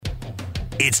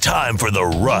It's time for The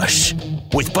Rush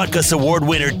with Butkus Award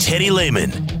winner Teddy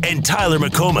Lehman and Tyler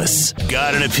McComas.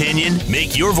 Got an opinion?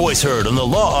 Make your voice heard on the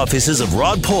law offices of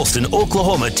Rod Polston,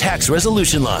 Oklahoma Tax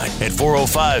Resolution Line at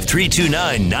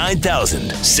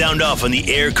 405-329-9000. Sound off on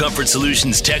the Air Comfort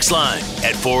Solutions text line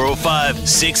at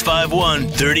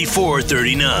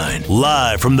 405-651-3439.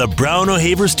 Live from the Brown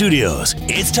O'Haver Studios,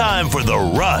 it's time for The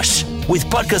Rush with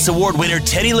Butkus Award winner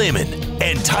Teddy Lehman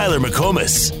and Tyler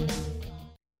McComas.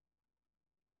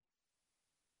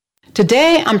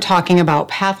 Today, I'm talking about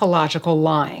pathological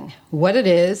lying, what it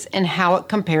is, and how it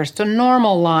compares to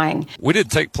normal lying. We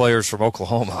didn't take players from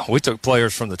Oklahoma. We took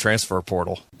players from the transfer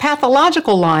portal.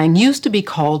 Pathological lying used to be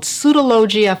called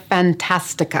pseudologia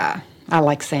fantastica. I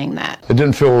like saying that. It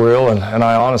didn't feel real, and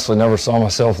I honestly never saw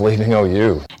myself leaving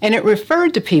OU. And it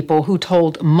referred to people who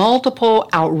told multiple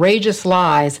outrageous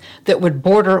lies that would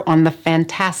border on the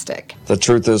fantastic. The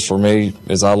truth is, for me,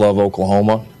 is I love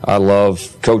Oklahoma. I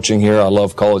love coaching here. I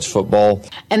love college football.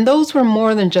 And those were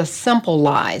more than just simple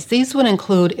lies. These would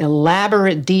include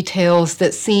elaborate details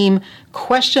that seem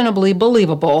questionably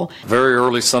believable. Very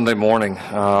early Sunday morning,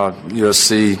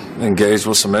 USC engaged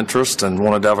with some interest and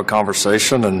wanted to have a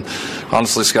conversation. And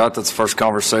honestly, Scott, that's the first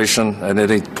conversation at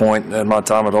any point in my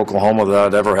time at Oklahoma that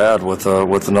I'd ever had with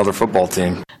another football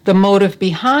team. The motive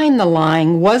behind the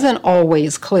lying wasn't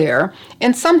always clear,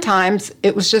 and sometimes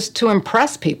it was just to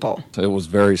impress people. It was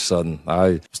very sudden.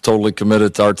 I was totally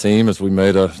committed to our team as we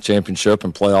made a championship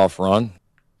and playoff run.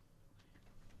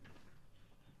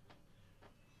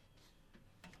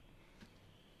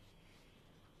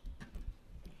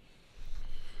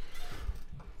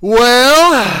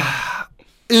 Well,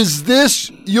 is this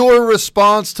your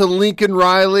response to Lincoln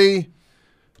Riley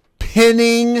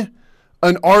pinning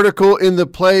an article in the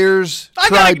Players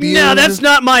Tribune? No, that's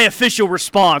not my official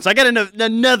response. I got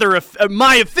another.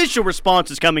 My official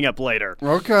response is coming up later.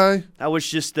 Okay, that was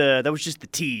just the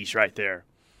tease right there.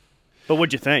 But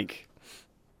what'd you think?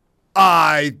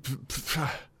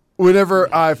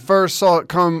 Whenever I first saw it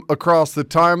come across the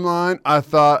timeline, I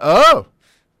thought, oh,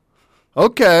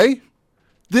 okay.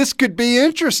 This could be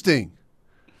interesting.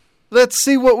 Let's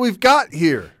see what we've got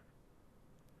here.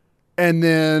 And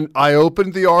then I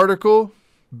opened the article,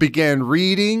 began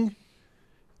reading,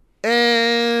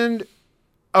 and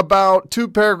about 2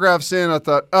 paragraphs in, I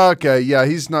thought, okay, yeah,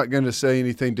 he's not going to say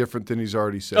anything different than he's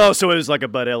already said. Oh, so it was like a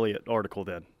Bud Elliott article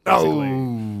then, basically.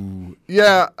 Oh,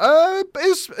 yeah.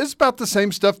 It's about the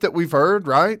same stuff that we've heard,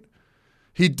 right?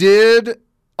 He did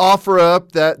offer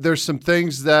up that there's some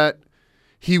things that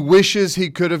he wishes he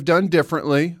could have done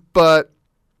differently, but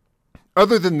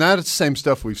other than that, it's the same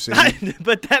stuff we've seen.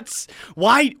 But that's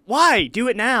why do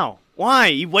it now? Why?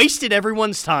 He wasted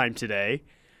everyone's time today.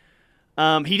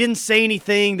 He didn't say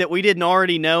anything that we didn't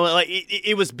already know. Like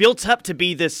it was built up to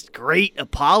be this great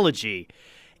apology,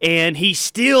 and he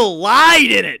still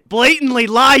lied in it. Blatantly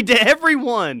lied to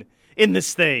everyone in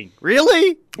this thing.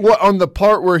 Really? What, on the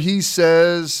part where he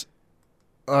says,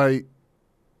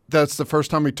 that's the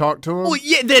first time we talked to him? Well,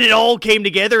 yeah, then it all came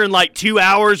together in like 2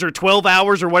 hours or 12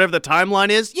 hours or whatever the timeline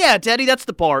is. Yeah, Teddy, that's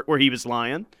the part where he was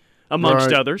lying,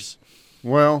 amongst others.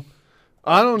 Well,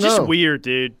 I don't know. Just weird,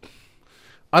 dude.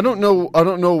 I don't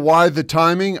know why the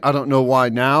timing. I don't know why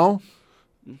now.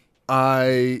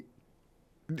 I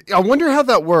wonder how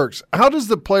that works. How does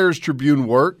the Players Tribune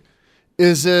work?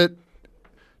 Do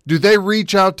they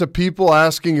reach out to people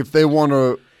asking if they want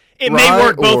to? It may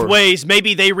work both ways.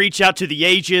 Maybe they reach out to the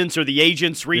agents or the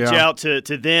agents reach out to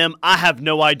them. I have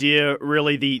no idea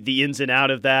really the ins and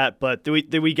out of that, but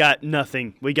we got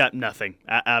nothing. We got nothing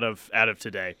out of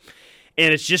today.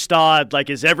 And it's just odd.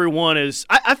 Like, as everyone is –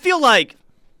 I feel like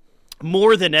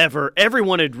more than ever,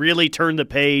 everyone had really turned the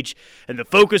page, and the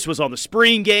focus was on the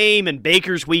spring game and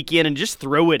Baker's weekend, and just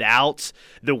throw it out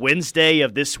the Wednesday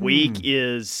of this week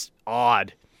is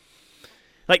odd.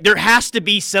 Like, there has to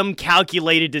be some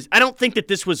calculated – I don't think that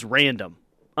this was random.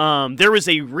 There was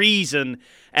a reason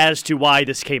as to why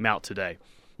this came out today.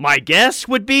 My guess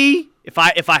would be, if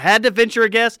I had to venture a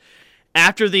guess,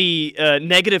 after the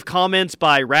negative comments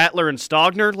by Rattler and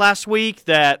Stogner last week,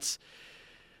 that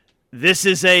this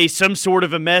is some sort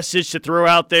of a message to throw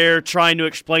out there trying to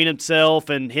explain himself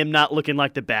and him not looking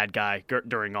like the bad guy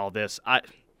during all this.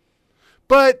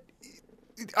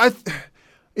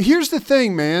 Here's the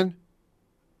thing, man.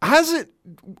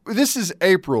 This is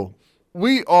April.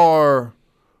 We are,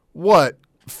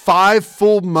 5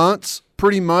 full months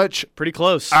pretty much? Pretty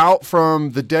close. Out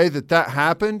from the day that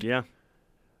happened? Yeah.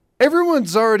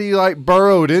 Everyone's already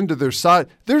burrowed into their side.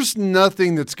 There's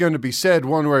nothing that's going to be said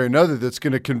one way or another that's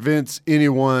going to convince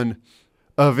anyone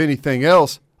of anything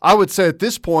else. I would say at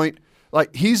this point,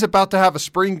 Like, he's about to have a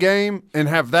spring game and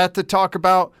have that to talk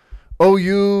about.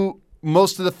 OU,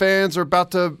 most of the fans are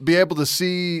about to be able to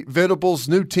see Venables'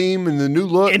 new team and the new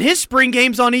look. And his spring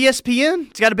game's on ESPN.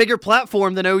 It's got a bigger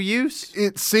platform than OU's.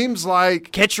 It seems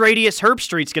like Catch Radius Herb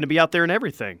Street's going to be out there and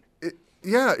everything.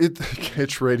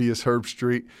 Catch Radius Herb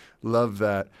Street. Love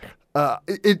that.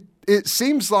 It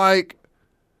seems like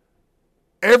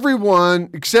everyone,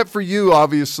 except for you,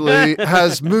 obviously,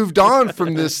 has moved on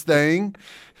from this thing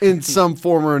in some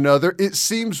form or another. It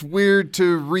seems weird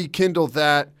to rekindle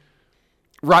that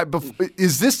right before.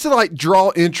 Is this to like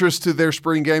draw interest to their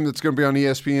spring game that's going to be on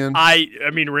ESPN? I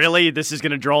mean, really, this is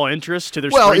going to draw interest to their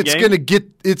spring game? Well,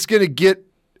 it's going to get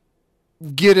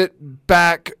it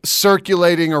back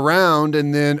circulating around,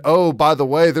 and then, oh, by the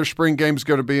way, their spring game's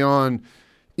going to be on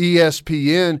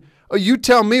ESPN. Oh, you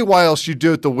tell me why else you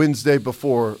do it the Wednesday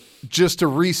before, just to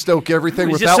restoke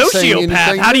everything without saying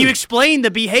anything. How do you explain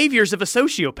the behaviors of a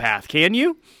sociopath? Can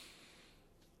you?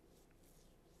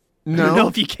 No. I don't know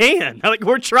if you can. Like,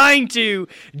 we're trying to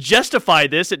justify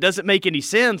this. It doesn't make any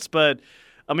sense, but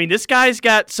I mean, this guy's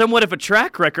got somewhat of a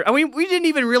track record. I mean, we didn't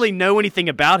even really know anything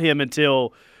about him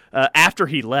until after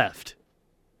he left.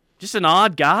 Just an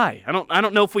odd guy. I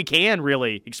don't know if we can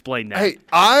really explain that. Hey,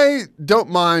 I don't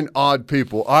mind odd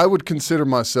people. I would consider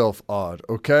myself odd,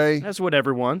 okay? That's what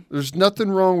everyone. There's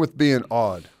nothing wrong with being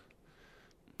odd.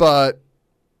 But,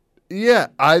 yeah,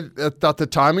 I thought the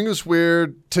timing was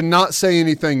weird to not say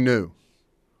anything new,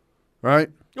 right?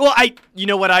 Well, you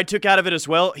know what I took out of it as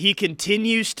well? He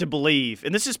continues to believe,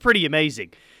 and this is pretty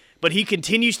amazing, but he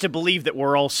continues to believe that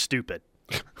we're all stupid.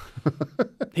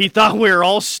 He thought we were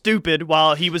all stupid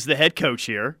while he was the head coach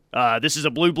here. This is a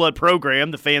blue blood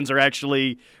program. The fans are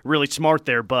actually really smart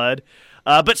there, bud.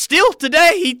 But still,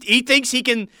 today, he thinks he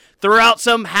can throw out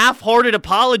some half-hearted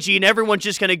apology and everyone's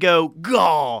just going to go,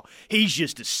 "Gaw, he's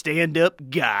just a stand-up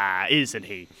guy, isn't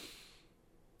he?"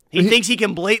 He thinks he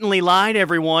can blatantly lie to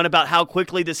everyone about how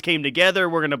quickly this came together.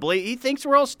 We're going to believe. He thinks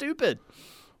we're all stupid.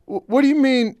 What do you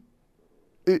mean?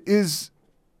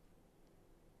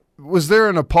 Was there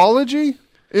an apology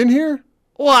in here?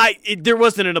 Well, there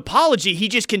wasn't an apology. He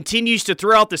just continues to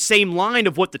throw out the same line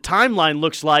of what the timeline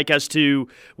looks like as to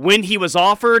when he was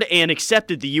offered and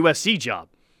accepted the USC job.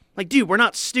 Like, dude, we're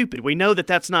not stupid. We know that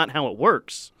that's not how it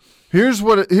works. Here's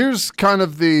kind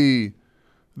of the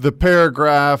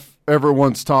paragraph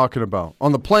everyone's talking about.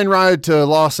 On the plane ride to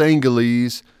Los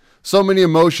Angeles, so many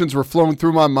emotions were flowing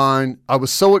through my mind. I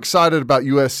was so excited about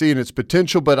USC and its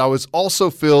potential, but I was also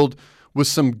filled with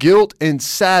some guilt and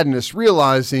sadness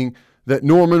realizing that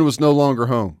Norman was no longer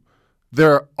home.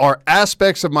 There are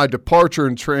aspects of my departure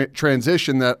and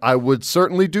transition that I would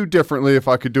certainly do differently if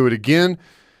I could do it again,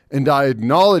 and I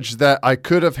acknowledge that I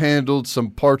could have handled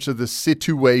some parts of the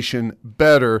situation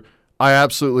better. I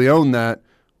absolutely own that.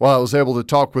 While I was able to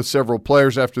talk with several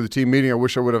players after the team meeting, I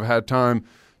wish I would have had time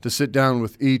to sit down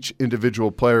with each individual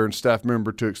player and staff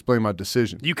member to explain my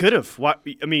decision. You could have. I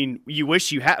mean, you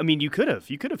wish you had. I mean, you could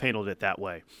have. You could have handled it that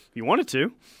way. If you wanted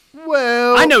to.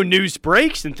 Well, I know news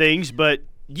breaks and things, but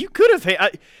you could have.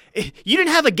 You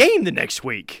didn't have a game the next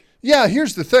week. Yeah,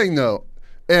 here's the thing, though,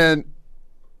 and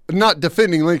not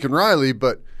defending Lincoln Riley,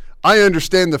 but I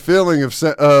understand the feeling of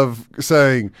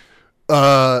saying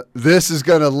this is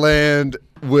going to land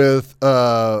with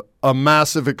a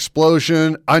massive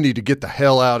explosion. I need to get the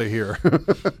hell out of here.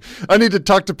 I need to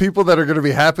talk to people that are going to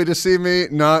be happy to see me,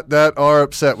 not that are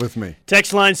upset with me.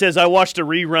 Text line says, I watched a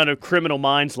rerun of Criminal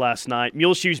Minds last night.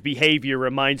 Muleshoe's behavior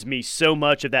reminds me so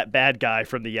much of that bad guy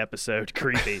from the episode.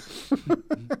 Creepy.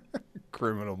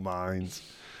 Criminal Minds.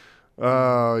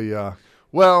 Oh, yeah.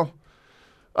 Well,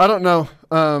 I don't know.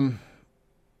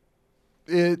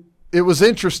 It was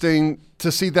interesting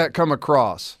to see that come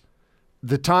across.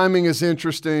 The timing is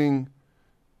interesting.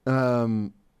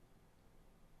 Was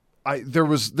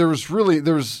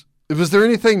there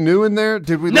anything new in there?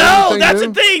 Did we learn anything that's new?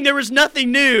 the thing. There was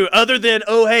nothing new other than,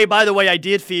 oh, hey, by the way, I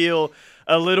did feel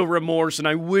a little remorse, and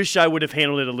I wish I would have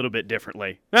handled it a little bit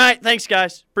differently. All right, thanks,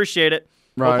 guys. Appreciate it.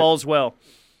 Right. Hope all's well.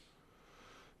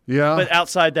 Yeah. But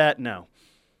outside that, no.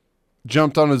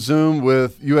 Jumped on a Zoom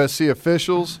with USC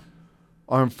officials.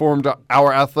 I informed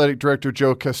our athletic director,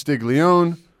 Joe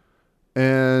Castiglione.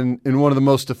 And in one of the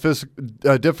most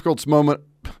difficult moments,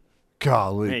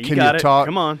 golly, can you talk?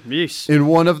 Come on, yes. In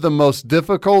one of the most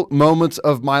difficult moments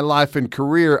of my life and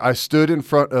career, I stood in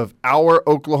front of our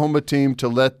Oklahoma team to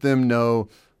let them know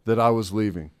that I was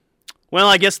leaving. Well,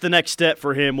 I guess the next step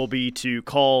for him will be to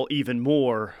call even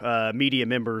more media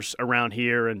members around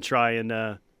here and try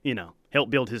and, help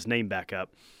build his name back up.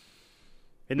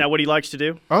 Isn't that what he likes to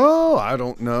do? Oh, I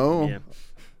don't know. Yeah.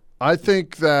 I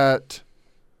think that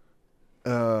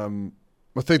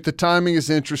I think the timing is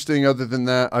interesting. Other than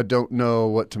that, I don't know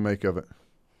what to make of it.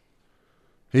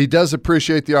 He does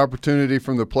appreciate the opportunity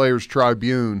from the Players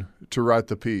Tribune to write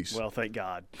the piece. Well, thank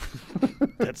God.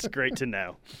 That's great to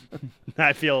know.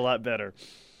 I feel a lot better.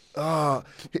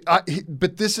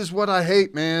 But this is what I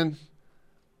hate, man.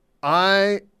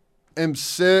 I am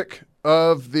sick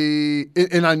of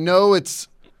and I know it's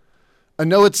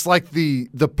like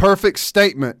the perfect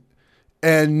statement,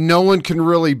 and no one can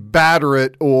really batter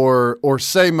it or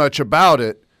say much about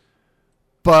it.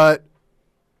 But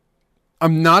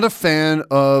I'm not a fan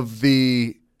of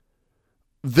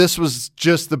this was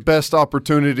just the best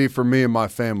opportunity for me and my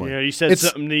family. Yeah, you said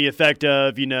something to the effect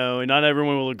of, not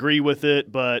everyone will agree with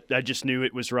it, but I just knew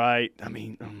it was right. I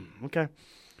mean, okay.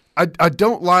 I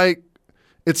don't like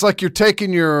 – it's like you're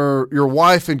taking your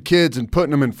wife and kids and putting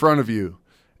them in front of you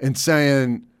and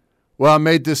saying, well, I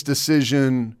made this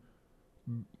decision,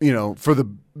 for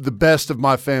the best of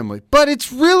my family. But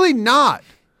it's really not.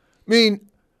 I mean,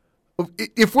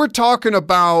 if we're talking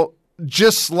about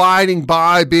just sliding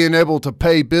by, being able to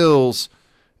pay bills,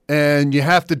 and you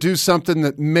have to do something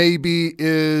that maybe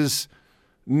is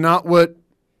not what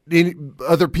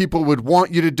other people would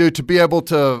want you to do to be able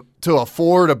to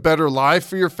afford a better life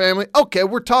for your family, okay,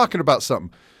 we're talking about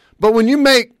something. But when you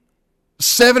make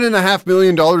 $7.5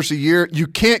 million a year, you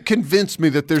can't convince me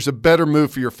that there's a better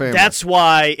move for your family. That's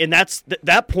why, and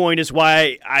that point is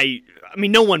why I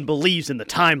mean, no one believes in the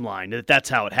timeline that's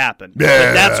how it happened. Yeah.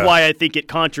 But that's why I think it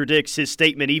contradicts his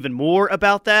statement even more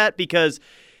about that, because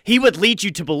he would lead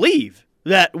you to believe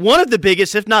that one of the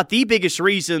biggest, if not the biggest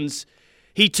reasons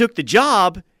he took the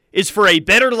job is for a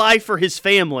better life for his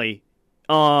family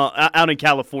out in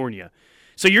California.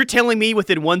 So you're telling me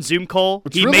within one Zoom call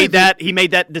he made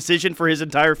that decision for his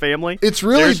entire family? It's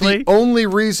really the only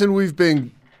reason we've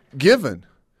been given.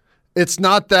 It's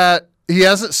not that he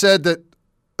hasn't said that,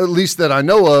 at least that I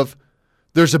know of,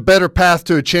 there's a better path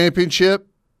to a championship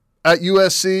at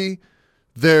USC.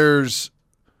 There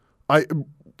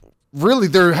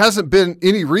hasn't been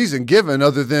any reason given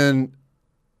other than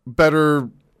better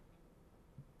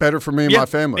for me and my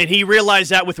family. And he realized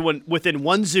that within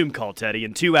one Zoom call, Teddy,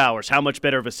 in 2 hours, how much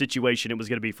better of a situation it was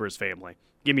going to be for his family.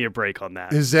 Give me a break on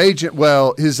that. His agent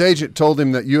told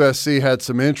him that USC had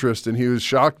some interest, and he was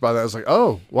shocked by that. I was like,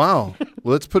 oh, wow.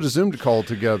 Well, let's put a Zoom call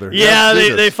together. Yeah,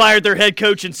 they fired their head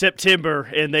coach in September,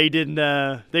 and they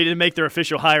didn't make their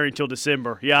official hiring until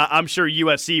December. Yeah, I'm sure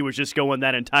USC was just going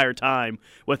that entire time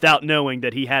without knowing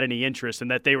that he had any interest and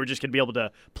that they were just going to be able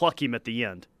to pluck him at the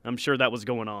end. I'm sure that was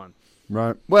going on.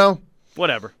 Right. Well,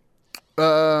 whatever.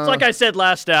 It's like I said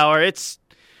last hour, it's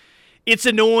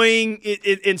annoying.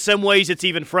 In some ways, it's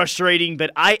even frustrating. But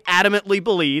I adamantly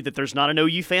believe that there's not an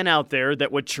OU fan out there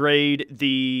that would trade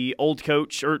the old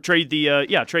coach or trade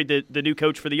the new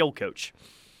coach for the old coach.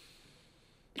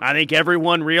 I think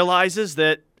everyone realizes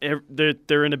that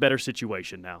they're in a better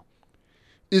situation now.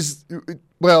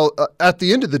 At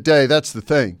the end of the day, that's the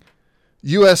thing.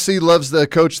 USC loves the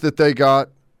coach that they got.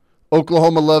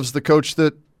 Oklahoma loves the coach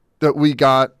that we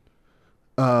got.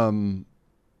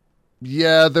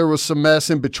 Yeah, there was some mess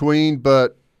in between,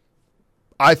 but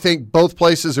I think both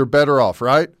places are better off,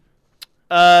 right?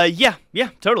 Yeah,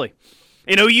 totally.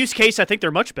 In OU's case, I think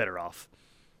they're much better off.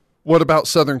 What about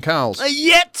Southern Cal's?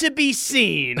 Yet to be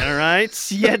seen, all right?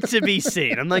 Yet to be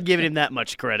seen. I'm not giving him that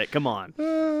much credit. Come on.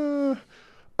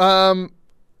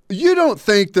 You don't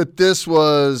think that this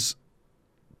was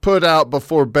put out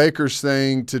before Baker's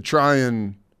thing to try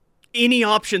and... Any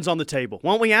options on the table?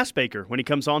 Why don't we ask Baker when he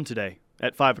comes on today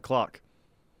at 5 o'clock?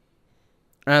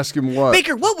 Ask him what?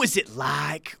 Baker, what was it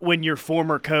like when your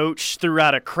former coach threw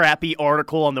out a crappy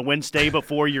article on the Wednesday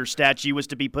before your statue was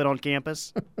to be put on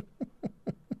campus?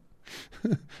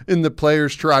 In the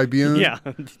Players Tribune? Yeah.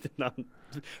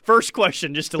 First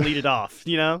question, just to lead it off,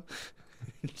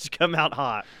 Just come out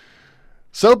hot.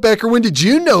 So, Baker, when did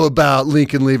you know about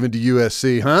Lincoln leaving to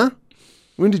USC, huh?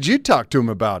 When did you talk to him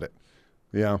about it?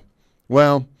 Yeah.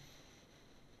 Well,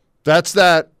 that's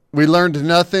that. We learned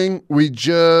nothing. We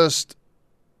just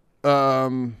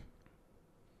stirred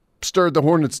the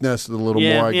hornet's nest a little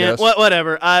more, I guess.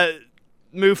 Whatever.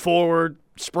 Move forward.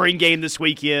 Spring game this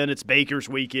weekend. It's Baker's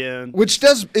weekend. Which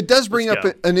does bring up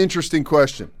an interesting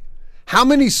question. How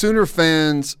many Sooner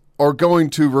fans are going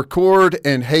to record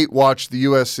and hate watch the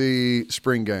USC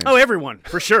spring game? Oh, everyone,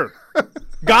 for sure.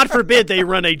 God forbid they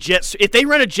run a jet. If they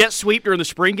run a jet sweep during the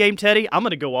spring game, Teddy, I'm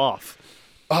going to go off.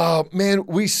 Oh, man,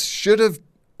 we should have.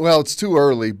 Well, it's too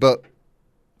early, but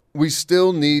we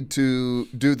still need to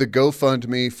do the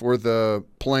GoFundMe for the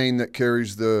plane that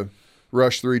carries the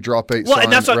Rush 3 Drop 8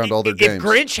 signs around all their games. If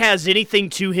Grinch has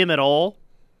anything to him at all,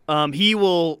 He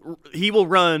will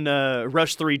run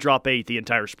rush 3, drop 8 the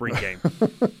entire spring game.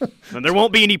 And there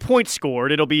won't be any points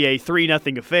scored. It'll be a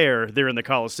 3-0 affair there in the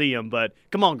Coliseum. But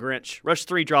come on, Grinch, rush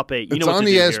 3, drop 8. You know what on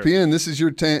to do ESPN. here. This is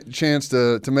your chance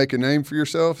to make a name for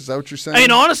yourself. Is that what you're saying?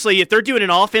 And honestly, if they're doing an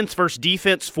offense versus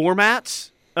defense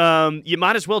formats, you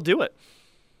might as well do it.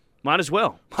 Might as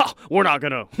well. We're not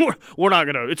gonna.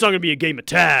 It's not gonna be a game of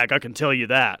tag. I can tell you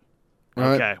that.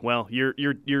 Right. Okay, well,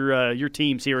 your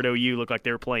teams here at OU look like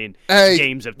they're playing Hey,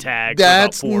 games of tag.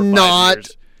 That's for about 4 or 5 not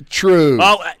years. true.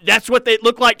 Oh, that's what they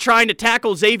look like trying to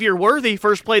tackle Xavier Worthy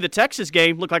first play of the Texas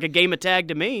game. Looked like a game of tag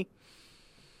to me.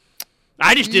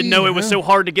 I just didn't know it was so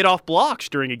hard to get off blocks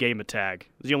during a game of tag.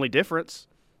 It was the only difference.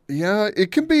 Yeah,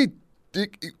 it can be.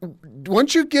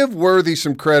 Once you give Worthy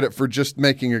some credit for just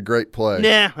making a great play.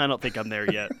 Nah, I don't think I'm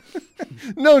there yet.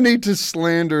 No need to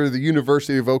slander the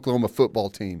University of Oklahoma football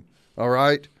team. All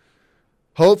right?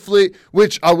 Hopefully,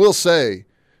 which I will say,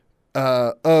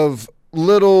 of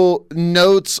little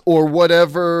notes or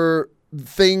whatever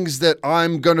things that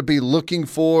I'm going to be looking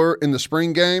for in the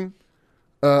spring game,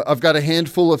 I've got a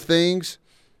handful of things.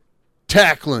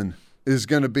 Tackling is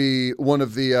going to be one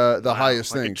of the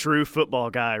highest like things. A true football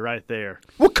guy right there.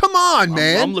 Well, come on,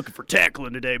 man. I'm looking for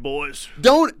tackling today, boys.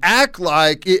 Don't act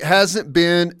like it hasn't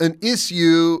been an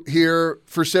issue here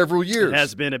for several years. It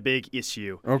has been a big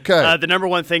issue. Okay. The number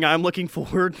one thing I'm looking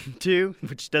forward to,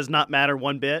 which does not matter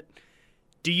one bit,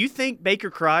 do you think Baker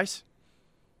cries?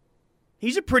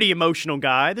 He's a pretty emotional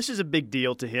guy. This is a big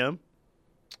deal to him.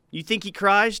 You think he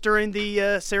cries during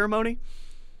the ceremony?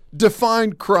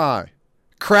 Define cry.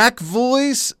 Crack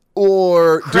voice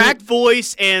or... Cracked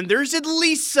voice, and there's at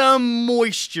least some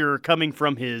moisture coming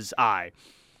from his eye.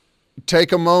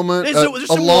 Take a moment, There's a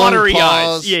some long watery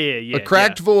pause, eyes. Yeah. a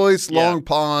cracked voice, Yeah. long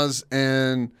pause,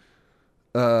 and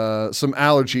some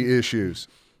allergy issues.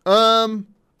 I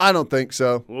don't think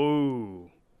so. Ooh.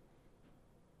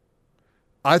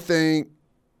 I think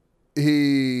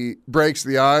he breaks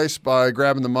the ice by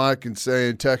grabbing the mic and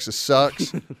saying Texas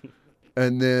sucks,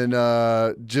 and then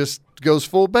just goes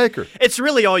full Baker. It's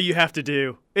really all you have to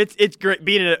do. It's great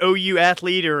being an OU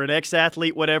athlete or an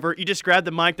ex-athlete, whatever. You just grab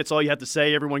the mic. That's all you have to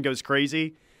say. Everyone goes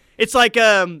crazy. It's like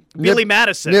Billy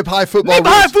Madison. Nip high football Nip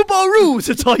rules. high football rules.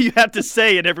 That's all you have to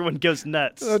say, and everyone goes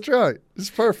nuts. That's right. It's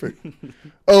perfect.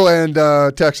 Oh, and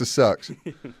Texas sucks.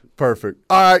 Perfect.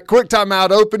 All right, quick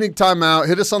timeout, opening timeout.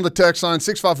 Hit us on the text line,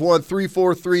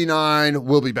 651-3439.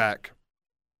 We'll be back.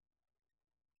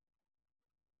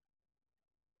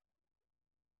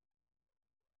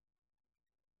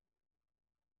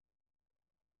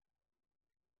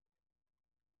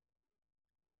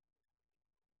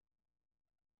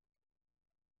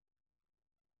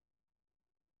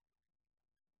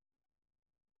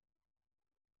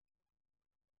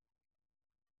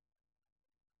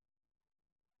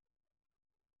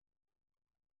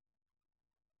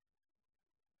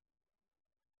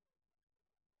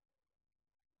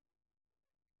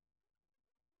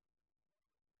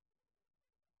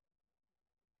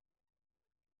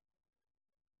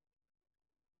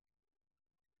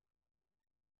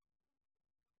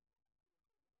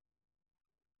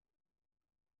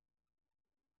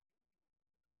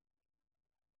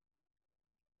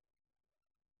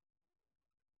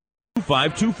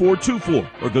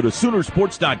 or go to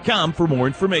Soonersports.com for more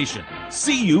information.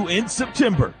 See you in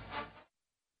September.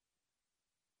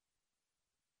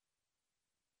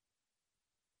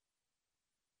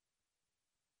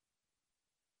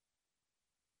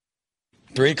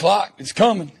 Three o'clock, it's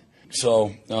coming.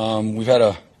 So we've had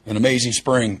an amazing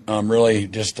spring. Really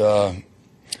just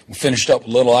we finished up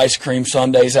with little ice cream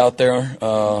sundaes out there.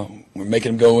 We're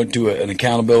making them go into an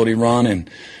accountability run and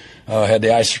had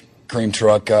the ice cream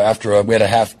truck after we had a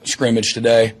half scrimmage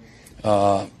today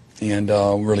and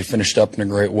really finished up in a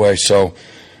great way. So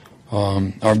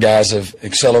our guys have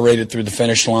accelerated through the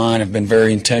finish line, have been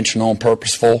very intentional and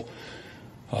purposeful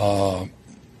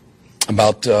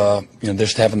about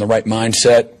just having the right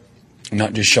mindset,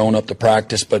 not just showing up to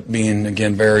practice, but being,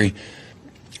 again, very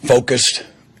focused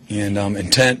and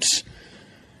intense.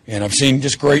 And I've seen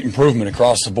just great improvement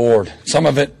across the board. Some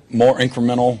of it more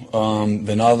incremental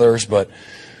than others, but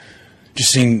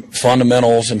just seeing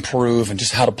fundamentals improve and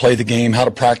just how to play the game, how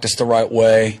to practice the right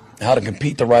way, how to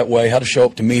compete the right way, how to show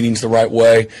up to meetings the right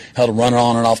way, how to run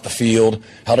on and off the field,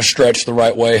 how to stretch the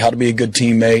right way, how to be a good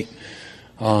teammate.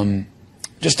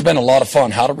 Just been a lot of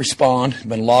fun, how to respond,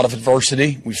 been a lot of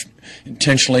adversity. We've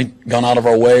intentionally gone out of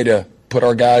our way to put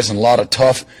our guys in a lot of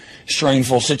tough,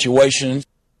 strainful situations.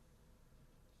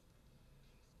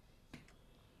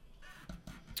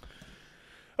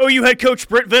 OU head coach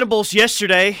Brent Venables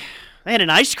yesterday They had an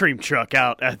ice cream truck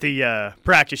out at the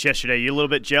practice yesterday. You a little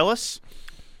bit jealous?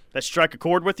 That strike a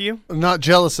chord with you? I'm not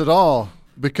jealous at all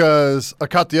because I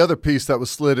caught the other piece that was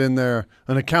slid in there,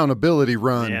 an accountability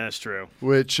run. Yeah, that's true.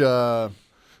 Which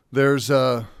there's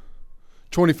a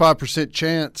 25%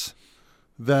 chance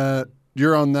that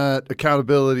you're on that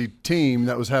accountability team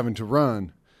that was having to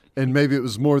run. And maybe it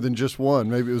was more than just one.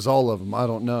 Maybe it was all of them. I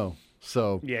don't know.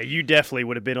 So yeah, you definitely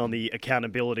would have been on the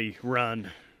accountability run,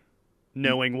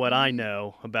 knowing what I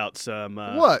know about some.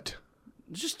 What?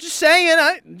 Just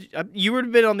saying, you would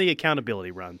have been on the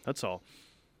accountability run. That's all.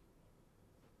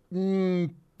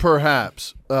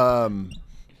 Perhaps,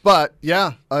 but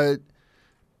yeah, I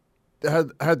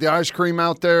had the ice cream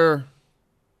out there.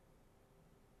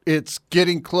 It's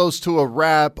getting close to a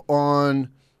wrap on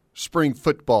spring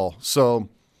football, so.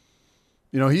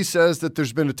 He says that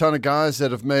there's been a ton of guys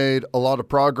that have made a lot of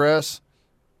progress.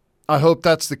 I hope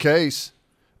that's the case.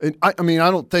 And I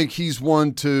don't think he's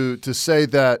one to say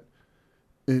that,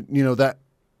 I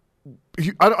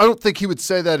don't think he would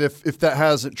say that if that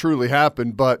hasn't truly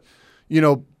happened. But,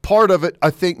 part of it I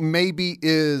think maybe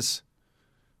is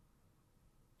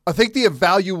I think the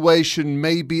evaluation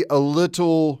may be a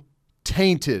little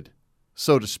tainted,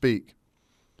 so to speak.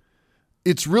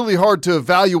 It's really hard to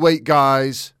evaluate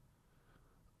guys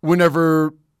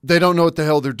whenever they don't know what the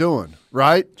hell they're doing,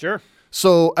 right? Sure.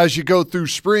 So as you go through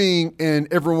spring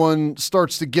and everyone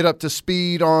starts to get up to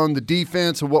speed on the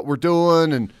defense and what we're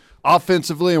doing and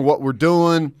offensively and what we're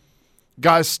doing,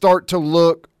 guys start to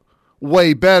look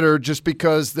way better just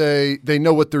because they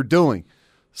know what they're doing.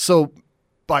 So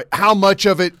by how much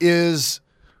of it is,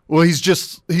 well, he's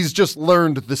just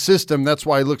learned the system. That's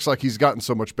why he looks like he's gotten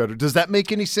so much better. Does that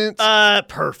make any sense?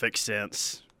 Perfect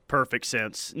sense. Perfect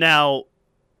sense. Now,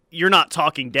 you're not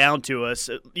talking down to us.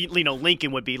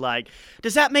 Lincoln would be like,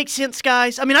 does that make sense,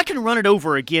 guys? I mean, I can run it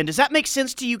over again. Does that make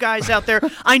sense to you guys out there?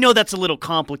 I know that's a little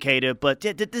complicated, but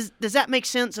does that make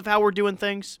sense of how we're doing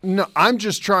things? No, I'm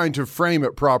just trying to frame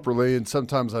it properly, and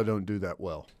sometimes I don't do that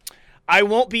well. I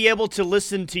won't be able to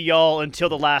listen to y'all until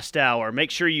the last hour.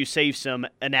 Make sure you save some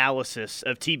analysis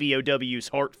of TBOW's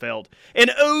heartfelt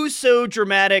and oh so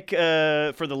dramatic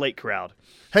for the late crowd.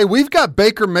 Hey, we've got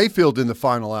Baker Mayfield in the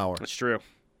final hour. That's true.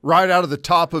 Right out of the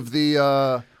top of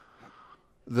the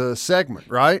segment,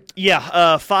 right?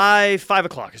 Yeah, 5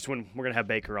 o'clock is when we're going to have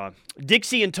Baker on.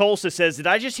 Dixie in Tulsa says, did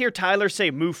I just hear Tyler say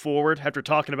move forward after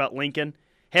talking about Lincoln?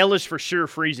 Hell is for sure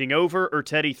freezing over, or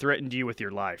Teddy threatened you with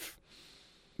your life.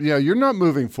 Yeah, you're not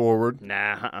moving forward.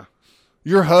 Nah.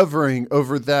 You're hovering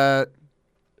over that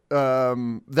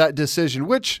decision,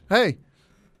 which, hey,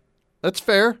 that's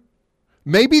fair.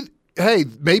 Maybe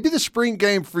the spring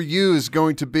game for you is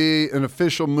going to be an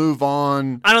official move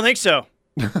on. I don't think so.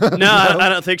 No, I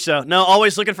don't think so. No,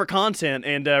 always looking for content,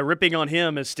 and ripping on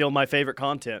him is still my favorite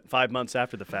content 5 months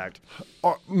after the fact.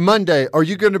 Monday, are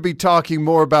you going to be talking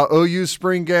more about OU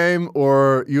spring game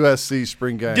or USC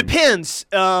spring game? Depends.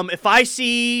 If I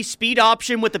see speed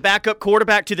option with the backup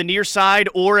quarterback to the near side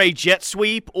or a jet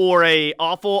sweep or a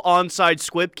awful onside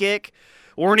squib kick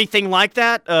or anything like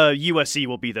that, USC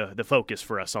will be the focus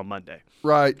for us on Monday.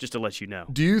 Right. Just to let you know.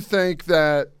 Do you think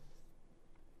that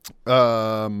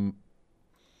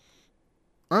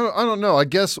I don't know. I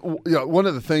guess one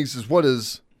of the things is, what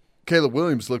does Caleb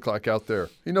Williams look like out there?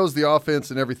 He knows the offense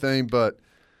and everything, but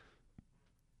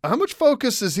how much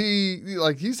focus is he?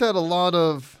 Like, he's had a lot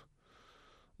of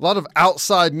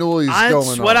outside noise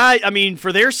going on. I mean,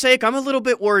 for their sake, I'm a little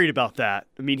bit worried about that.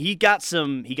 I mean, he got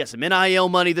some NIL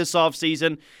money this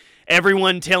offseason.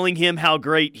 Everyone telling him how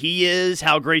great he is,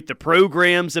 how great the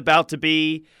program's about to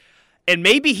be. And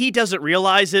maybe he doesn't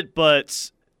realize it,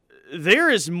 but there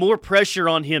is more pressure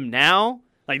on him now.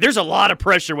 Like, there's a lot of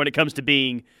pressure when it comes to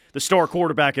being the star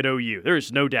quarterback at OU. There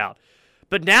is no doubt.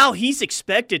 But now he's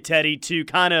expected, Teddy, to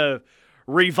kind of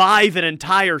revive an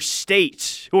entire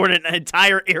state or an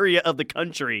entire area of the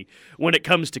country when it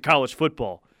comes to college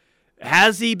football.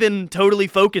 Has he been totally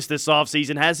focused this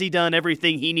offseason? Has he done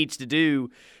everything he needs to do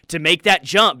to make that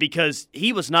jump? Because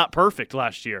he was not perfect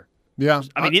last year. Yeah.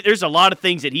 I mean, there's a lot of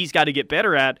things that he's got to get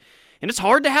better at. And it's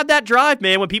hard to have that drive,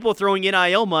 man, when people are throwing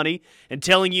NIL money and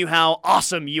telling you how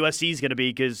awesome USC is going to be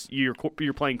because you're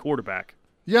playing quarterback.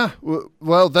 Yeah,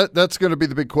 well, that's going to be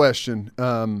the big question.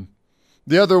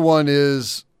 The other one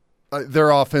is their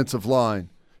offensive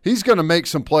line. He's going to make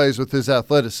some plays with his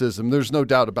athleticism. There's no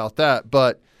doubt about that.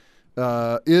 But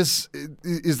is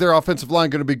their offensive line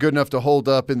going to be good enough to hold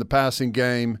up in the passing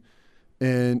game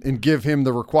and give him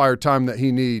the required time that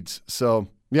he needs? So,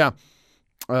 yeah.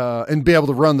 And be able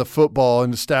to run the football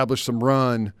and establish some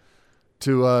run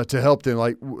to help them.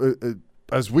 Like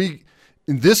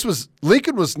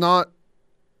Lincoln was not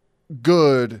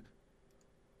good,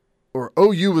 or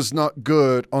OU was not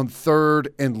good on 3rd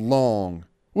and long.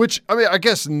 Which, I mean, I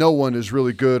guess no one is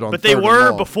really good on 3rd and long. But they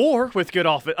were before with good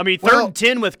offense. I mean, 3rd and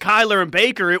 10 with Kyler and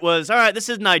Baker, it was, all right, this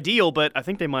isn't ideal, but I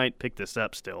think they might pick this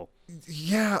up still.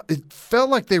 Yeah, it felt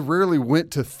like they rarely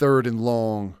went to 3rd and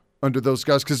long under those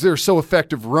guys because they're so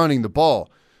effective running the ball.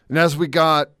 And as we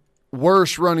got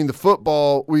worse running the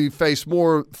football, we faced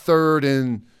more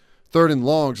 3rd and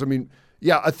longs. I mean,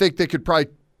 yeah, I think they could probably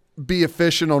be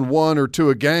efficient on 1 or 2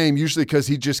 a game, usually because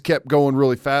he just kept going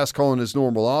really fast, calling his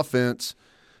normal offense.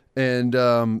 And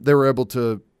they were able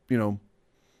to,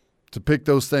 to pick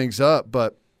those things up.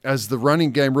 But as the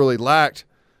running game really lacked,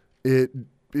 it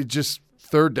just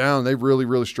 3rd down, they really,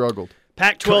 really struggled.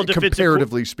 Pac-12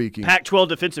 comparatively speaking. Pac-12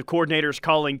 defensive coordinators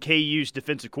calling KU's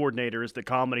defensive coordinator is the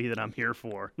comedy that I'm here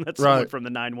for. That's someone from the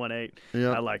 918.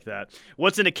 Yeah. I like that.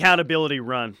 What's an accountability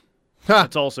run?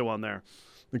 That's also on there.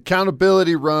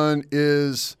 Accountability run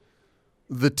is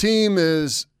the team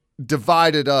is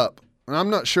divided up. And I'm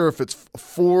not sure if it's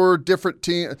 4 different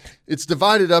teams. It's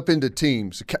divided up into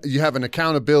teams. You have an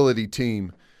accountability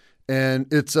team, and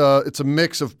it's a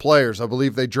mix of players. I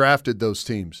believe they drafted those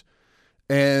teams.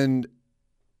 And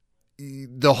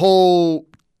the whole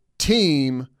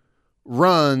team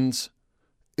runs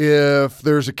if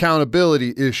there's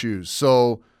accountability issues.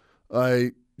 So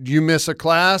you miss a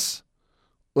class,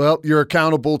 well, you're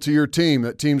accountable to your team.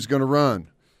 That team's going to run.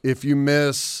 If you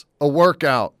miss a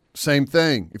workout, same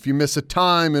thing. If you miss a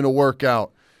time in a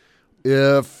workout,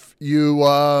 if you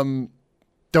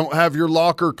don't have your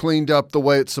locker cleaned up the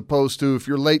way it's supposed to, if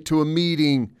you're late to a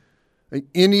meeting,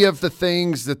 any of the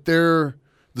things that the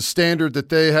standard that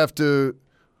they have to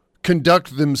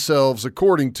conduct themselves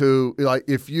according to, like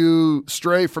if you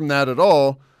stray from that at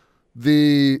all,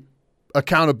 the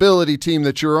accountability team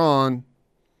that you're on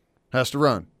has to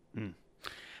run.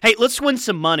 Hey, let's win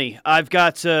some money. I've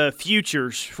got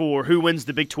futures for who wins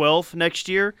the Big 12 next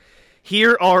year.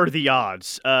 Here are the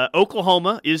odds.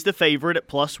 Oklahoma is the favorite at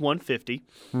plus 150.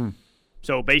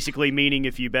 So basically meaning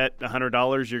if you bet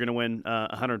 $100, you're going to win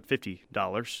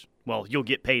 $150. Well, you'll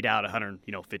get paid out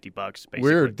 $150 basically.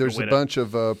 Weird. There's a bunch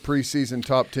of preseason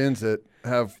top 10s that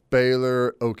have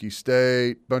Baylor, Okie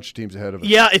State, bunch of teams ahead of us.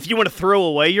 Yeah, if you want to throw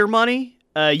away your money,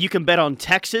 you can bet on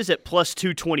Texas at plus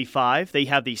 225. They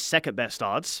have the second best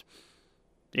odds.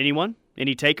 Anyone?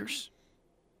 Any takers?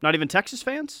 Not even Texas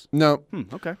fans? No.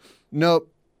 Okay. No.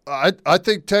 I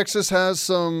think Texas has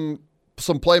some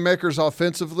playmakers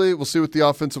offensively. We'll see what the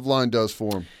offensive line does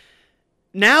for them.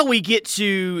 Now we get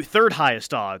to third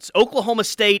highest odds. Oklahoma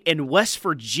State and West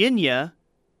Virginia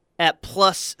at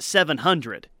plus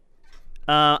 700.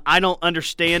 I don't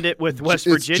understand it with West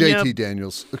Virginia. It's JT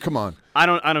Daniels. Come on. I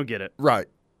don't get it. Right.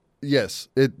 Yes.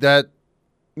 That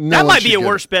might be a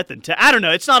worse bet than I don't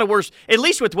know. It's not a worse. At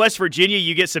least with West Virginia,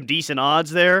 you get some decent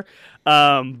odds there.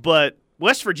 But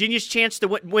West Virginia's chance to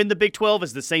win the Big 12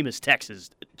 is the same as Texas'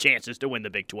 chances to win the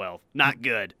Big 12. Not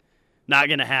good. Not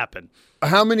going to happen.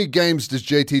 How many games does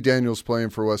JT Daniels play in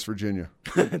for West Virginia?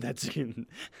 That's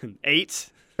 8.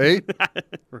 8?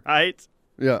 Right?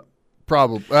 Yeah.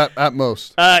 Probably at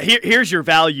most. Here's your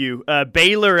value.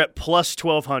 Baylor at plus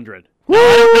 1,200.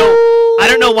 I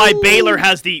don't know why Baylor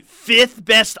has the 5th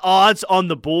best odds on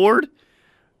the board,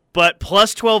 but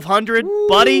plus 1,200,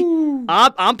 buddy.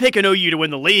 I'm picking OU to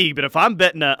win the league, but if I'm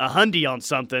betting a hundy on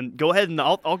something, go ahead and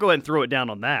I'll go ahead and throw it down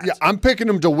on that. Yeah, I'm picking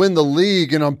them to win the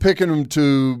league, and I'm picking them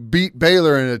to beat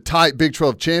Baylor in a tight Big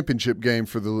 12 championship game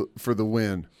for the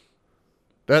win.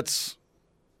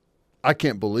 I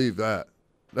can't believe that.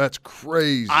 That's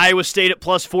crazy. Iowa State at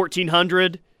plus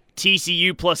 1,400,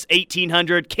 TCU plus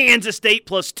 1,800, Kansas State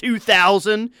plus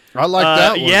 2,000. I like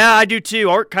that one. Yeah, I do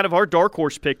too. Kind of our dark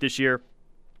horse pick this year.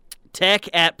 Tech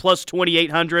at plus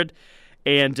 2,800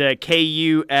 and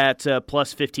KU at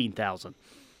plus 15,000.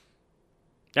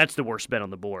 That's the worst bet on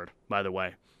the board, by the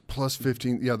way. Plus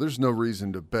 15. Yeah, there's no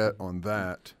reason to bet on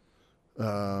that.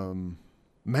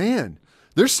 Man,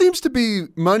 there seems to be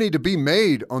money to be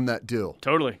made on that deal.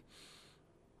 Totally.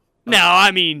 Now, I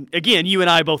mean, again, you and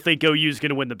I both think OU is going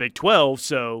to win the Big 12,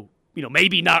 so,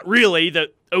 maybe not really that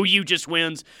OU just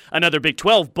wins another Big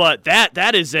 12, but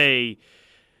that is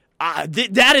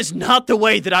that is not the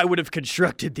way that I would have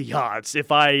constructed the odds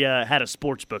if I had a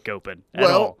sports book open at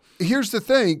all. Here's the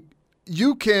thing.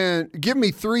 You can give me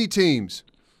 3 teams,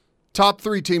 top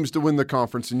 3 teams to win the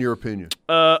conference in your opinion.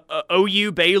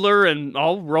 OU, Baylor, and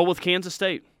I'll roll with Kansas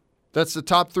State. That's the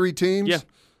top 3 teams?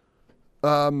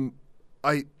 Yeah.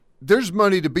 There's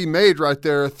money to be made right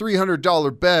there. A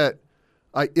 $300 bet.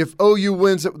 If OU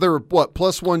wins, they're what,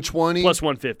 plus 120? Plus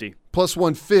 150. Plus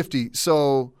 150.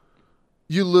 So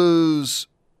you lose,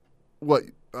 what,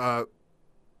 You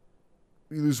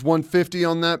lose 150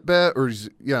 on that bet, or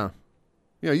you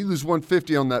lose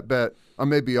 150 on that bet. I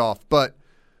may be off, but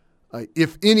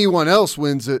if anyone else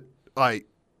wins it,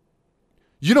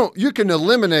 you can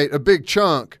eliminate a big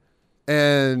chunk,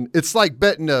 and it's like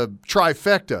betting a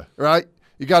trifecta, right?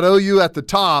 You got OU at the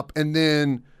top, and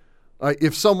then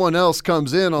if someone else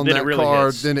comes in on that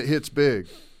card, then it hits big.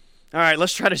 All right,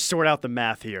 let's try to sort out the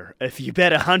math here. If you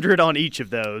bet 100 on each of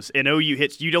those and OU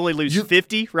hits, you'd only lose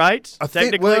 50, right?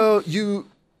 Technically?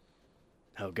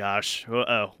 Oh, gosh.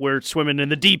 We're swimming in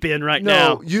the deep end now.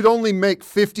 No, you'd only make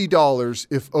 $50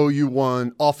 if OU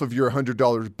won off of your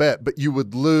 $100 bet, but you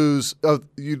would lose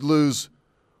 $150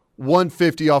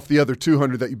 off the other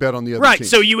 $200 that you bet on the other team. Right,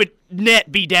 so you would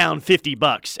net be down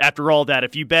 $50 after all that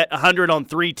if you bet 100 on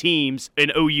 3 teams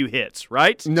and OU hits,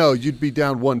 right? No, you'd be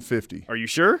down $150. Are you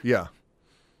sure? Yeah.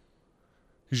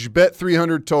 Because you bet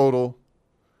 $300 total,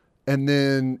 and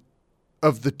then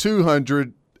of the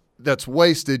 $200 that's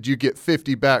wasted, you get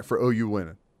 $50 back for OU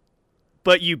winning.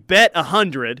 But you bet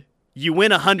 100, you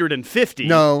win 150.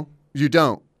 No, you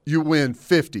don't. You win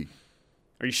 50.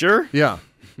 Are you sure? Yeah.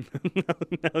 No,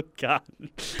 God.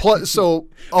 So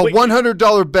a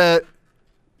 $100 bet,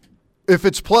 if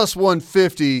it's plus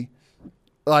 150,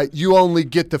 you only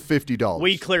get the $50.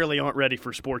 We clearly aren't ready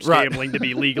for sports gambling to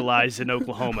be legalized in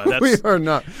Oklahoma. We are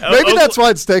not. Maybe that's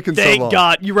why it's taken so long. Thank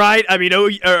God. You're right. I mean,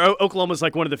 Oklahoma's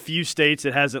like one of the few states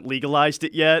that hasn't legalized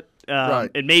it yet.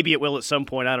 Right. And maybe it will at some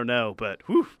point. I don't know. But,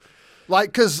 whew.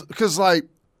 Because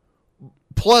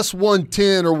plus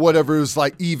 110 or whatever is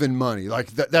even money.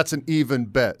 That's an even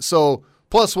bet. So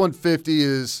plus 150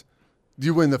 is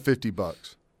you win the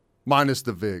 $50 minus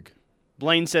the VIG.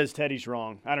 Blaine says Teddy's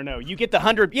wrong. I don't know. You get the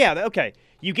 100. Yeah, okay.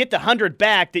 You get the 100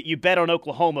 back that you bet on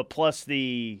Oklahoma plus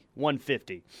the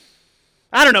 150.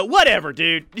 I don't know. Whatever,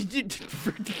 dude.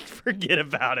 Forget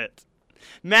about it.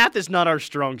 Math is not our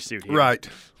strong suit here. Right.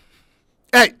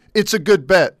 Hey, it's a good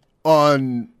bet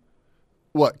on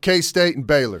K-State and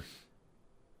Baylor.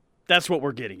 That's what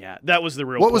we're getting at. That was the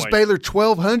real point. What was Baylor,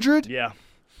 1,200? Yeah.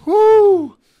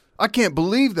 Whoo! I can't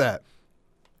believe that.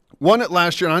 Won it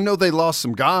last year, and I know they lost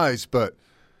some guys, but,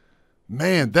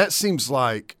 man, that seems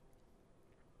like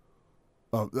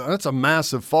that's a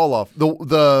massive fall-off.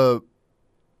 The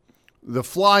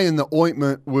fly in the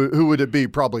ointment, who would it be?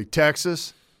 Probably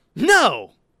Texas?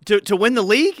 No. To win the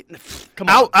league? Come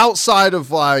on. Outside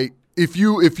of, if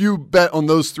you bet on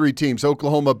those 3 teams,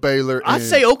 Oklahoma, Baylor, I'd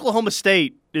say Oklahoma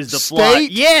State is the fly.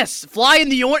 Yes, fly in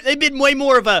the ointment. They've been way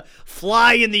more of a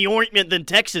fly in the ointment than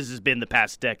Texas has been the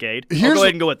past decade. I'll go ahead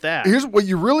and go with that. Here's what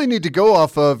you really need to go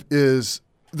off of is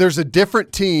there's a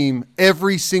different team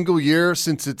every single year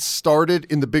since it started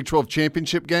in the Big 12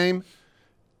 championship game.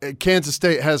 Kansas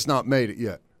State has not made it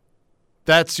yet.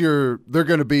 They're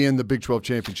going to be in the Big 12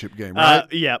 championship game, right?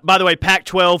 Yeah. By the way,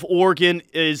 Pac-12, Oregon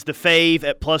is the fave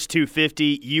at plus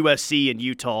 250. USC and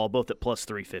Utah both at plus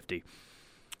 350.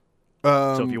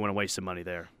 So if you want to waste some money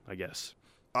there, I guess.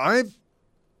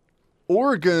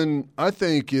 Oregon, I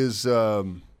think, is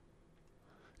that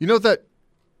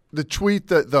the tweet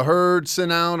that the Herd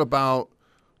sent out about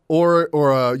or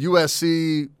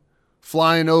USC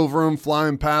flying over them,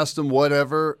 flying past them,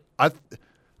 whatever. I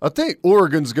think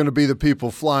Oregon's going to be the people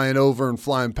flying over and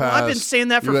flying past. I've been saying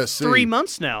that for USC. 3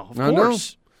 months now. Of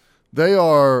course,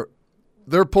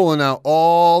 They're pulling out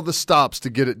all the stops to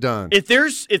get it done. If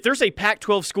there's a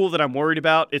Pac-12 school that I'm worried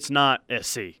about, it's not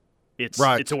SC. It's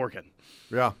Oregon.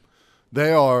 Yeah.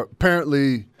 They are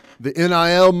apparently the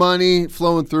NIL money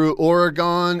flowing through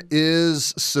Oregon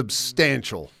is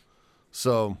substantial.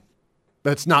 So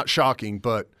that's not shocking,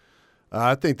 but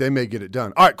I think they may get it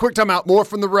done. All right, quick timeout. More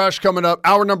from The Rush coming up.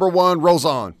 Hour number 1 rolls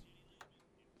on.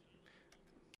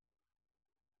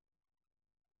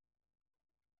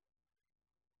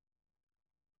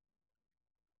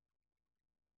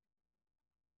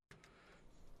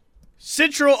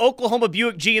 Central Oklahoma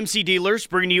Buick GMC dealers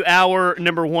bringing you hour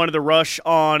number 1 of The Rush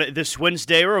on this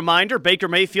Wednesday. A reminder, Baker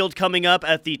Mayfield coming up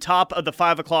at the top of the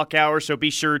 5 o'clock hour, so be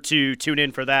sure to tune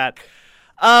in for that.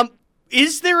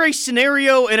 Is there a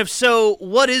scenario, and if so,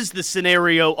 what is the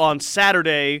scenario on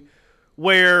Saturday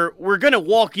where we're going to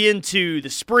walk into the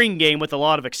spring game with a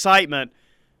lot of excitement,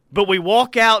 but we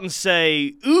walk out and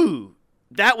say, ooh,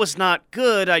 that was not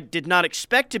good. I did not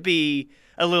expect to be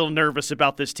a little nervous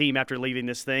about this team after leaving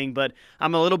this thing, but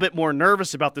I'm a little bit more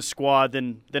nervous about the squad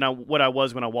than what I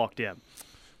was when I walked in.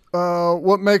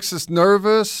 What makes us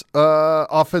nervous?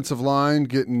 Offensive line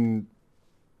getting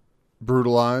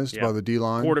brutalized by the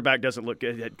D-line. Quarterback doesn't look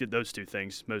good at those two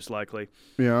things, most likely.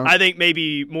 Yeah. I think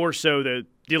maybe more so the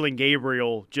Dillon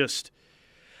Gabriel just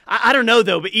I don't know,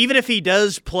 though, but even if he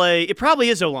does play, it probably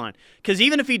is O-line, because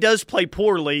even if he does play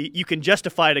poorly, you can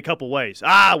justify it a couple ways.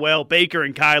 Well, Baker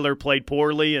and Kyler played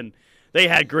poorly, and they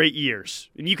had great years.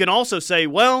 And you can also say,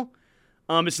 well,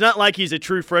 it's not like he's a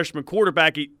true freshman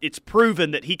quarterback. It's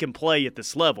proven that he can play at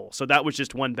this level, so that was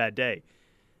just one bad day.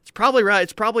 It's probably right.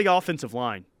 It's probably offensive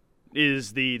line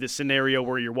is the scenario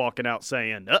where you're walking out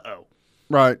saying, uh-oh.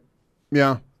 Right.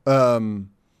 Yeah. I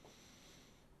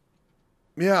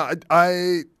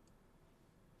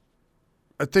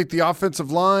think the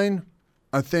offensive line,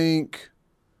 I'm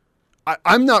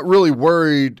not really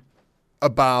worried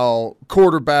about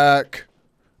quarterback.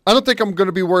 I don't think I'm going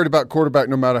to be worried about quarterback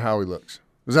no matter how he looks.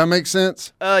 Does that make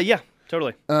sense? Yeah,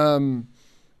 totally.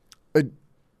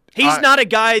 He's not a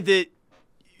guy that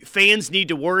fans need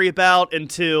to worry about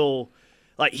until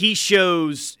he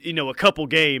shows, a couple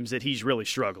games that he's really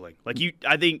struggling.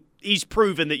 I think he's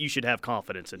proven that you should have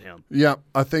confidence in him. Yeah,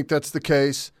 I think that's the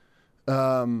case.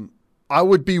 I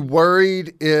would be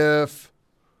worried if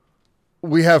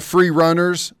we have free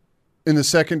runners in the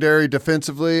secondary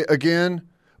defensively again.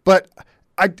 But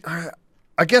I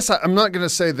guess I'm not going to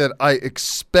say that I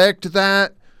expect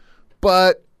that,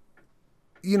 but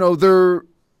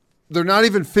they're not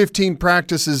even 15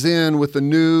 practices in with a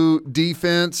new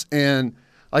defense and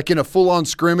in a full-on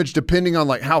scrimmage, depending on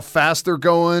how fast they're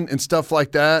going and stuff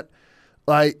like that.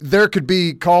 There could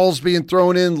be calls being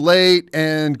thrown in late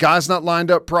and guys not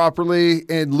lined up properly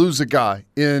and lose a guy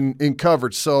in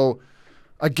coverage. So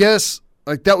I guess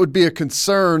that would be a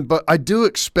concern, but I do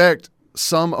expect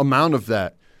some amount of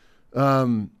that.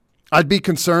 I'd be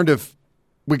concerned if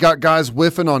we got guys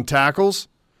whiffing on tackles,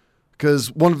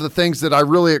 because one of the things that I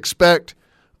really expect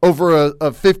over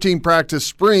a 15 practice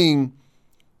spring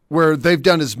where they've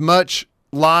done as much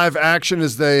live action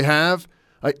as they have,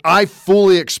 I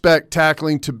fully expect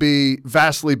tackling to be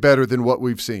vastly better than what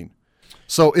we've seen.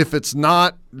 So if it's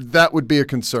not, that would be a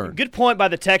concern. Good point by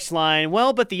the text line.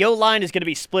 Well, but the O-line is going to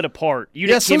be split apart.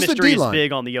 Chemistry is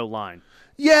big on the O-line.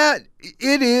 Yeah,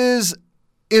 it is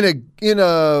in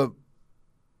a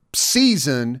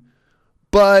season,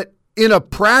 but in a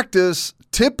practice,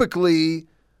 typically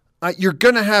you're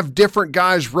going to have different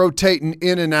guys rotating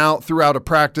in and out throughout a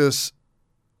practice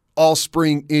all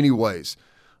spring anyways.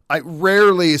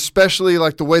 Rarely, especially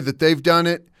the way that they've done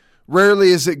it, rarely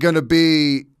is it going to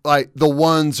be the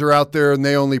ones are out there and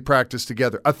they only practice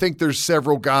together. I think there's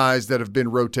several guys that have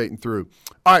been rotating through.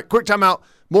 All right, quick timeout.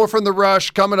 More from The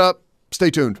Rush coming up. Stay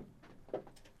tuned.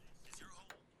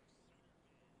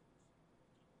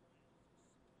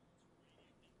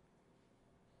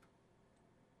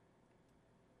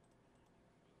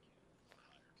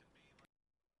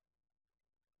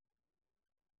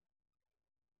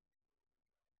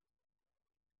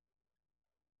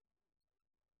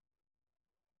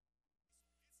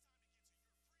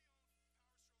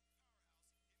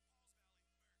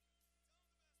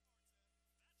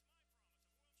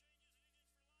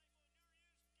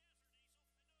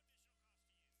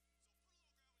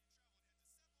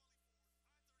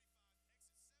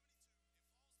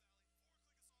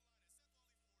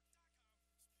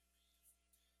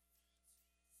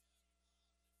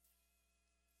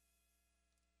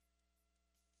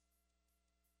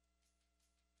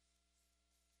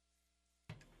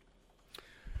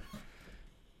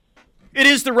 It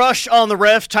is The Rush on the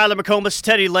Ref. Tyler McComas,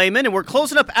 Teddy Lehman, and we're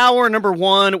closing up hour number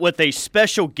one with a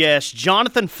special guest,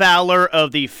 Jonathan Fowler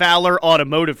of the Fowler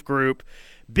Automotive Group.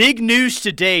 Big news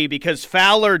today because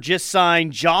Fowler just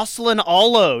signed Jocelyn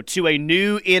Allo to a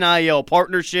new NIL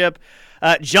partnership.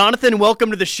 Jonathan,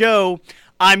 welcome to the show.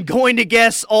 I'm going to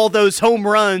guess all those home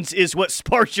runs is what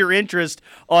sparked your interest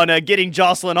on getting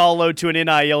Jocelyn Allo to an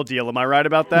NIL deal. Am I right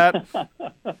about that?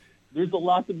 There's a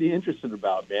lot to be interested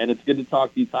about, man. It's good to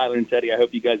talk to you, Tyler and Teddy. I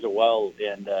hope you guys are well,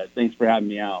 and thanks for having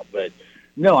me out. But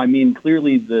no, I mean,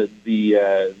 clearly the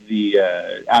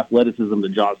athleticism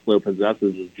that Jocelyn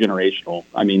possesses is generational.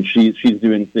 I mean, she's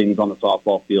doing things on the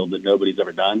softball field that nobody's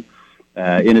ever done,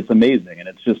 and it's amazing. And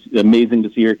it's just amazing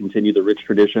to see her continue the rich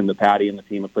tradition that Patty and the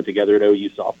team have put together at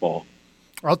OU softball.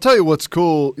 I'll tell you what's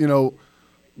cool.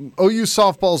 OU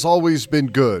softball's always been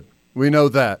good. We know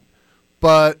that,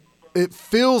 but it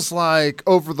feels like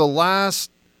over the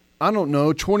last,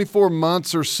 24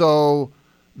 months or so,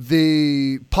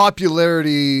 the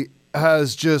popularity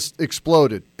has just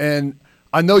exploded. And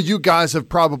I know you guys have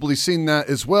probably seen that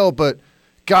as well, but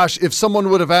gosh, if someone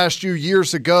would have asked you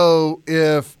years ago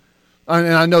and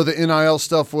I know the NIL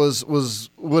stuff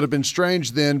would have been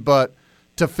strange then, but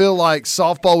to feel like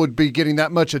softball would be getting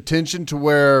that much attention to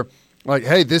where,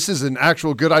 hey, this is an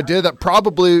actual good idea, that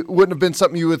probably wouldn't have been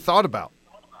something you had thought about.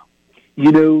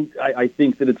 I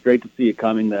think that it's great to see it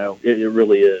coming, though. It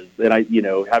really is. And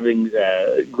having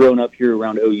grown up here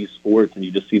around OU sports, and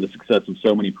you just see the success of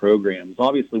so many programs.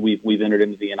 Obviously, we've entered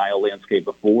into the NIL landscape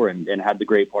before, and had the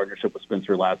great partnership with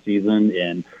Spencer last season,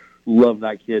 and love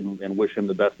that kid and wish him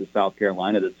the best at South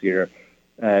Carolina this year.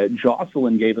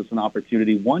 Jocelyn gave us an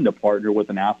opportunity, one, to partner with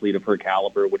an athlete of her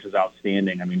caliber, which is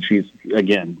outstanding. I mean, she's a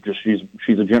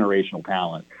generational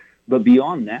talent. But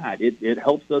beyond that, it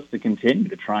helps us to continue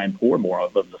to try and pour more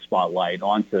of the spotlight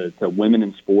onto women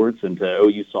in sports and to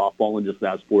OU softball and just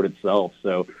that sport itself.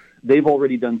 So they've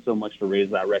already done so much to raise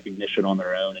that recognition on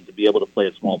their own, and to be able to play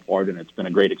a small part in it's been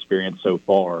a great experience so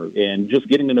far. And just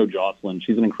getting to know Jocelyn,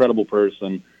 she's an incredible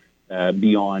person.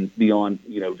 Beyond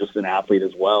just an athlete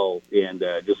as well, and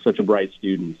just such a bright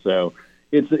student. So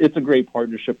it's a great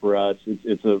partnership for us.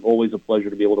 It's always a pleasure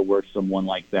to be able to work with someone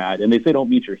like that. And they say don't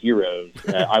meet your heroes.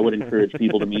 I would encourage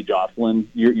people to meet Jocelyn.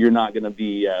 You're not going to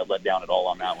be let down at all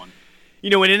on that one.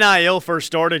 When NIL first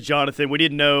started, Jonathan, we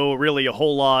didn't know really a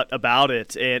whole lot about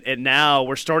it, and now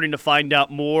we're starting to find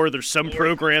out more. There's some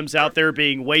programs out there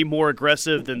being way more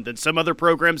aggressive than some other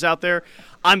programs out there.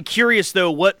 I'm curious, though,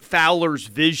 what Fowler's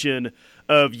vision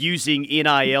of using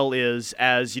NIL is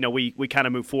as, we kind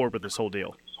of move forward with this whole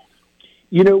deal.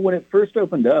 When it first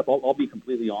opened up, I'll be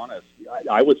completely honest.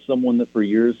 I was someone that for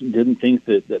years didn't think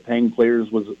that paying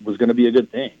players was going to be a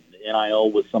good thing.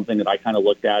 NIL was something that I kind of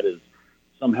looked at as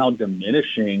somehow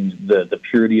diminishing the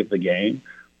purity of the game.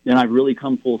 And I've really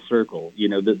come full circle.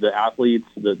 The athletes,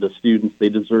 the students, they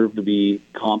deserve to be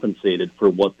compensated for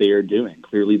what they are doing.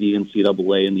 Clearly, the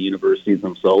NCAA and the universities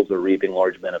themselves are reaping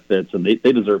large benefits, and they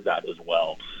deserve that as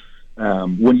well.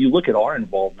 When you look at our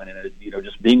involvement in it,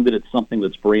 just being that it's something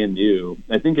that's brand new,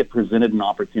 I think it presented an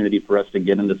opportunity for us to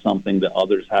get into something that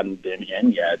others hadn't been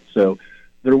in yet. So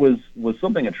there was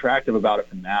something attractive about it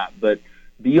from that. But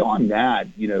beyond that,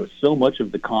 so much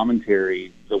of the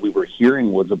commentary that we were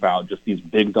hearing was about just these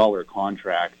big dollar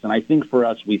contracts. And I think for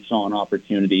us, we saw an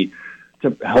opportunity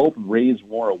to help raise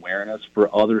more awareness for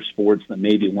other sports that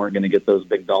maybe weren't going to get those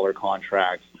big dollar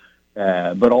contracts,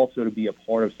 but also to be a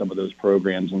part of some of those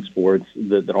programs and sports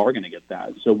that are going to get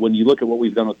that. So when you look at what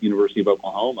we've done with the University of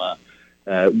Oklahoma,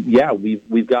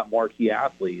 we've got marquee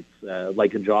athletes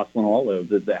like a Jocelyn Olive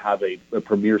that have a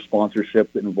premier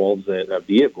sponsorship that involves a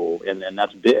vehicle, and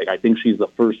that's big. I think she's the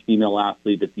first female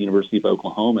athlete at the University of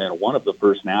Oklahoma and one of the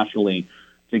first nationally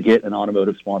to get an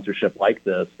automotive sponsorship like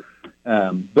this.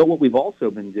 But what we've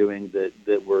also been doing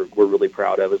that we're really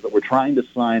proud of is that we're trying to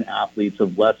sign athletes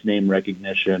of less name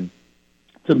recognition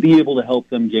to be able to help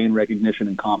them gain recognition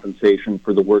and compensation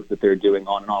for the work that they're doing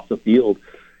on and off the field.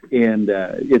 And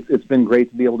it's been great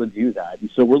to be able to do that. And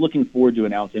so we're looking forward to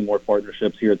announcing more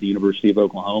partnerships here at the University of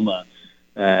Oklahoma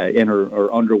and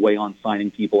are underway on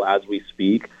signing people as we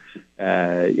speak.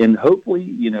 And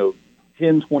hopefully,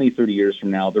 10, 20, 30 years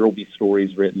from now, there will be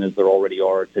stories written, as there already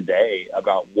are today,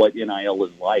 about what NIL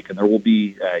is like. And there will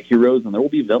be heroes and there will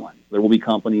be villains. There will be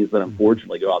companies that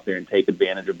unfortunately go out there and take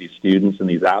advantage of these students and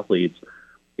these athletes.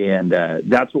 And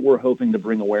that's what we're hoping to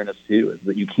bring awareness to, is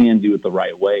that you can do it the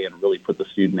right way and really put the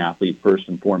student-athlete first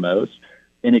and foremost.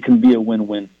 And it can be a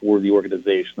win-win for the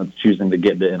organization that's choosing to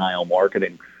get into NIL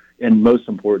marketing, and most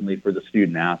importantly for the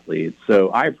student-athletes. So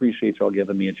I appreciate y'all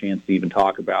giving me a chance to even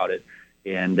talk about it.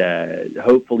 And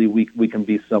hopefully we can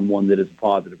be someone that is a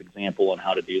positive example on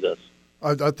how to do this.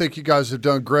 I think you guys have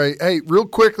done great. Hey, real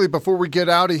quickly before we get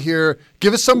out of here,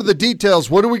 give us some of the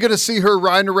details. What are we going to see her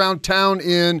riding around town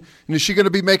in? And is she going to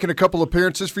be making a couple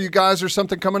appearances for you guys or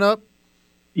something coming up?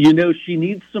 She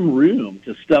needs some room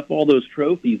to stuff all those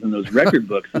trophies and those record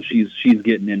books that she's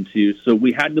getting into. So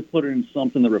we had to put her in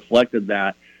something that reflected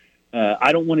that.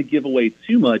 I don't want to give away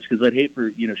too much because I'd hate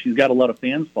for, she's got a lot of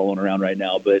fans following around right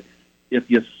now, but if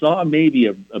you saw maybe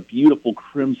a beautiful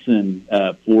crimson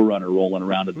 4Runner rolling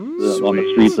around on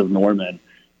the streets of Norman,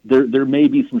 there may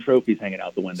be some trophies hanging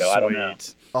out the window. Sweet. I don't know.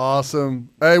 Awesome.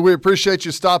 Hey, we appreciate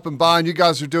you stopping by, and you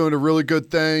guys are doing a really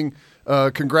good thing.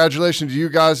 Congratulations to you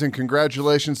guys, and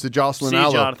congratulations to Jocelyn Allo.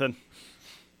 See you, Jonathan.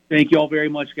 Thank you all very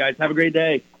much, guys. Have a great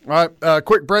day. All right,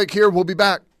 quick break here. We'll be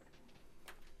back.